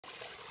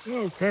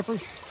Hello,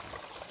 trappers.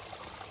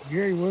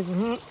 Gary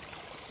Wigglehut,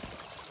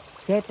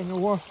 tapping the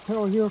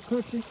Washita Hill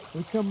country.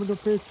 We're coming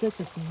up here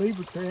checking some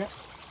beaver traps.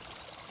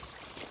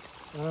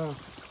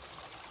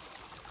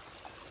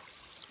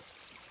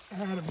 I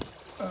had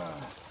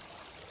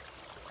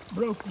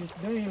broken this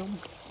dam.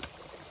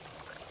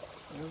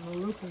 I'm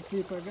gonna look and see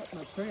if I got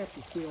my traps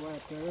still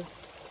out there.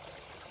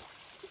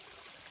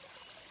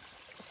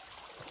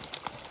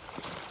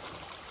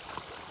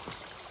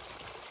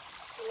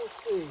 Let's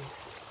see.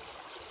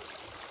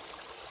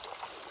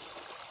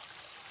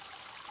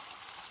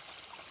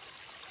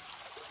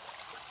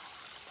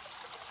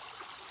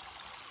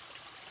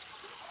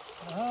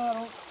 I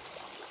don't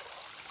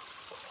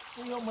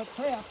see on my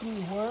trap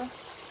anywhere.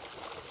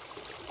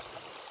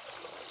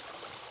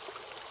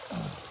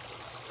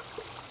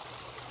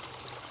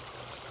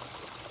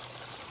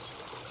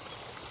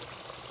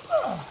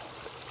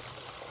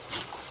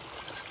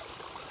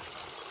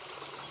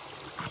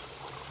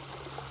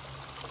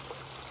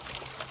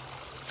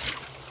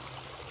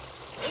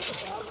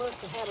 I must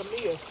have had a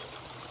miss.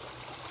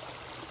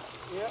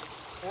 Yep,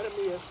 had a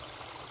miss.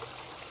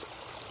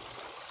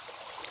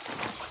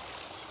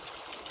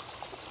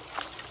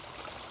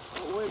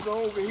 We'll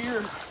go over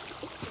here.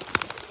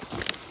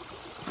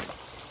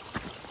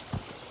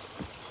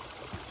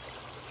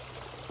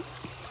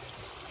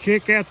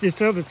 Check out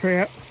this other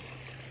trap.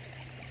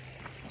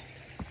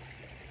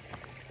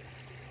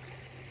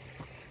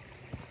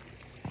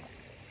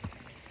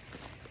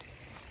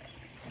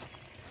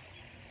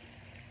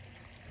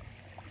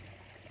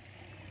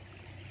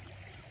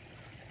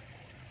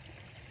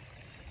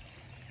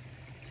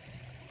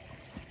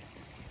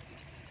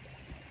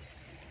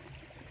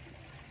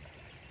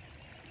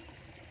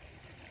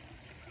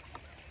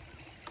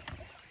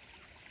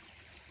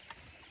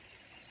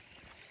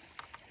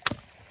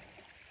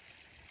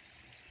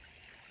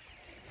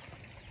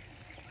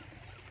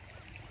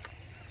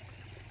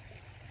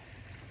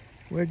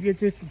 We'll get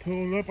this one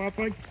pulled up. I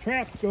think the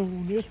trap's going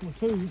on this one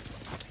too.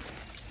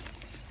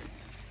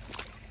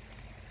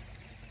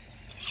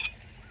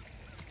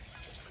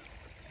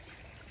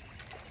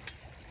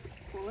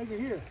 Well, look at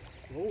here.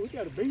 Oh, we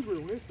got a beaver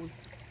on this one.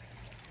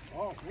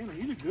 Oh man,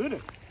 he's good at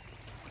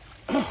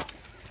it.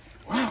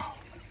 Wow.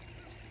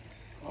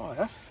 Oh,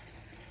 that's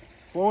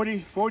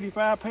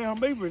 45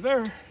 pound beaver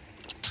there.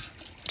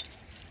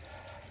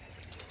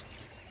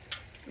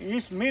 In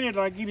just a minute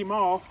I get him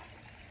off.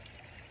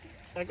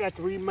 I got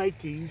to remake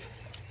these.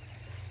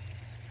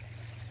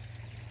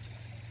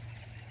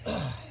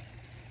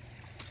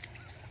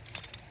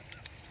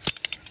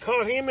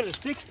 Caught him at a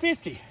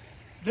 650.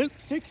 Duke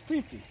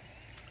 650.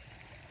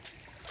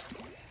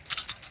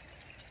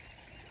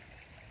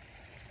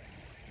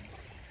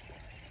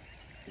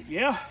 But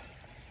yeah.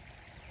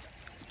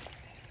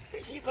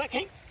 Let's see if I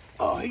can.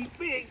 Oh, he's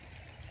big.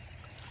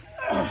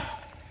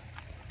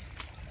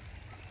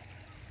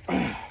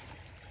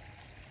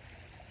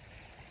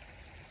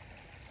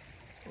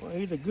 Well,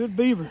 he's a good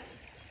beaver.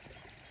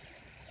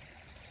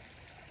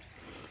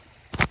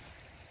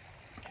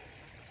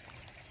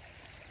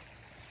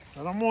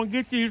 But I'm gonna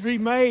get these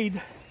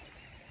remade.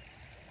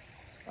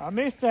 I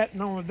missed that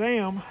on the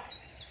dam.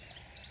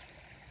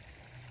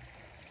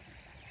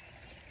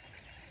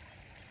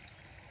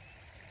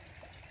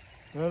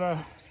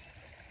 But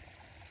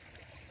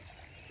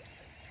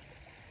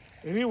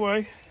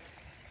anyway,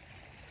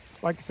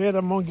 like I said,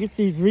 I'm gonna get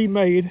these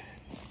remade.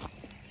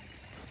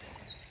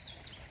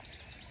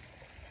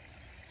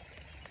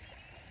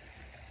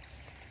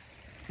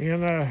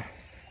 And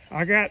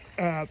I got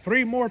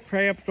 3 more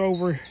traps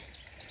over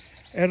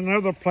at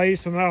another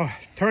place, and I'll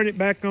turn it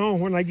back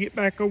on when I get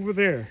back over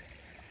there.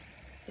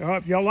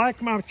 If y'all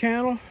like my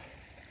channel,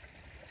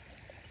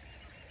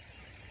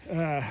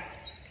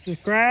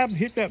 subscribe,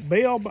 hit that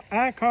bell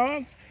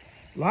icon,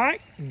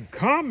 like, and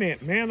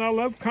comment, man. I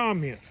love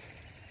comments.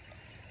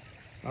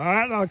 All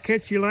right, I'll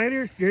catch you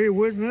later. It's Gary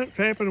Wigglehut,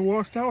 tapping the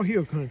Washita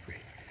Hill country.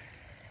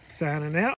 Signing out.